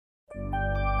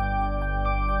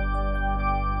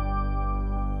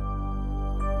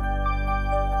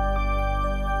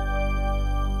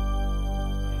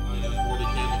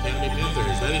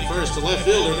first to left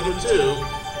fielder, number 2,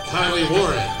 Kylie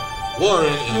Warren. Warren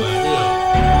in left field.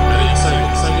 Batting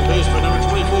second baseman, number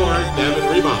 24, Devin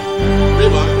Reebok.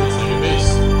 Reebok in second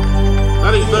base.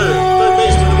 Batting third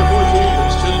baseman, number 14,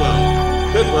 Bruce Tidwell.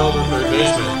 Tidwell, the third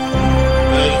baseman.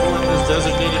 Batting fourth is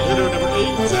designated hitter, number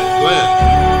 8, Zach Glenn.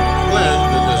 Glenn,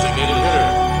 the designated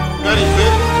hitter. Batting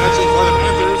fifth, catching for the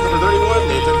Panthers, number 31,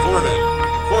 Nathan Foreman.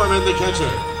 Foreman, the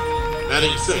catcher.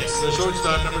 Batting sixth, the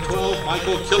shortstop, number 12,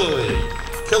 Michael Killeley.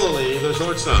 Killeley, the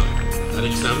shortstop.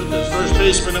 Batting seventh is first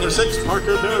baseman, number 6,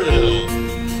 Parker Berryhill.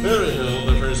 Berryhill,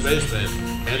 the first baseman.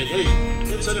 Batting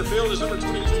eighth, in center field is number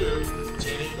 22,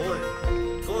 Channing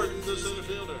Gordon. Gordon, the center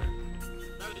fielder.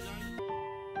 Batting ninth.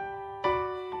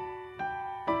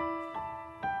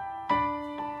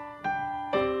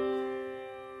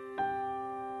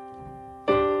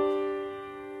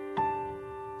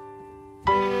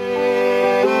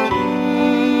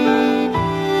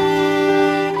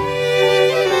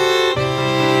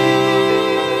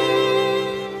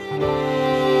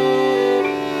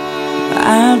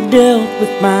 I've dealt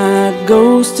with my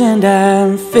ghost and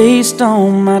I've faced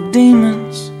on my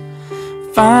demons,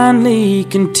 finally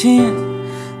content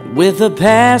with the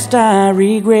past I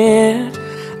regret.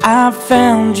 I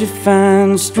found you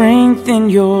find strength in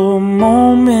your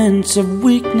moments of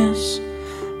weakness.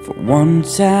 For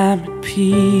once I'm at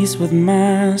peace with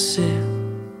myself.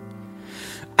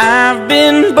 I've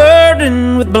been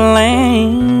burdened with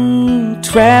blame,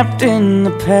 trapped in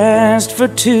the past for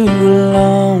too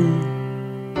long.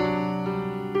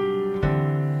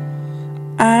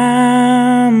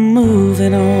 I'm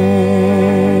moving on.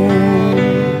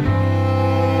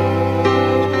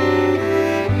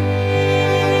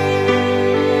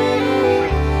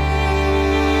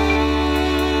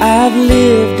 I've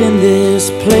lived in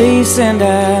this place and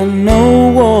I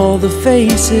know all the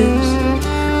faces.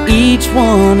 Each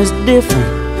one is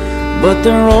different, but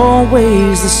they're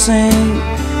always the same.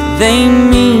 They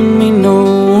mean me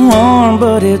no harm,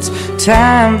 but it's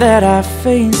time that I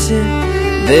face it.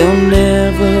 They'll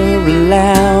never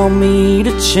allow me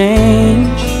to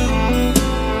change.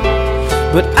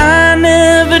 But I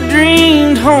never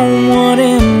dreamed home would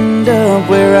end up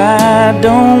where I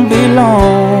don't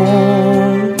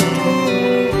belong.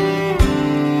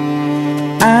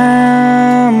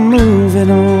 I'm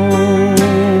moving on.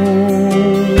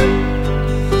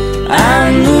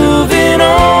 I'm moving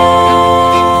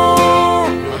on.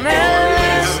 At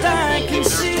last I can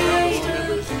see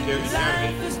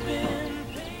life has been.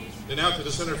 And out to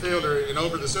the center fielder and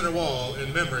over the center wall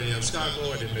in memory of Scott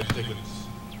Lloyd and Mitch Dickens.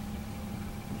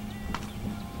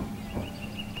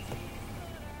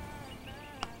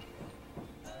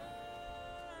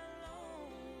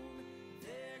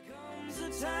 There comes a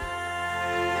time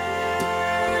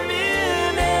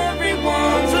in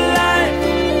everyone's life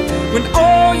when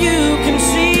all you can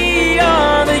see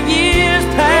are the years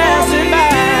passing by.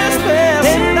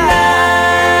 And I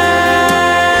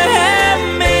have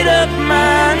made up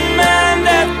my mind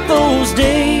that those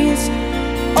days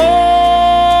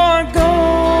are gone.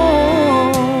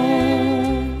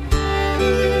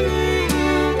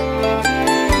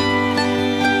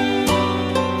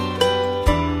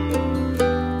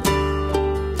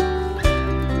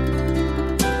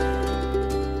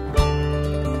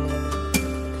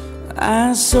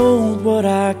 I sold what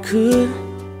I could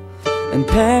and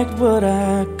packed what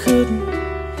I couldn't.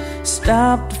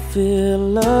 Stopped to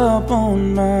fill up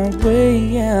on my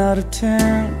way out of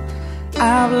town.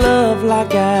 I've loved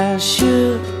like I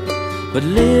should, but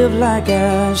lived like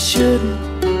I shouldn't.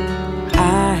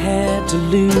 I had to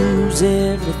lose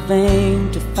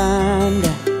everything to find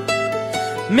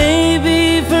out.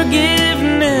 Maybe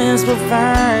forgiveness will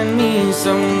find me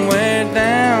somewhere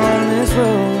down this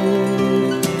road.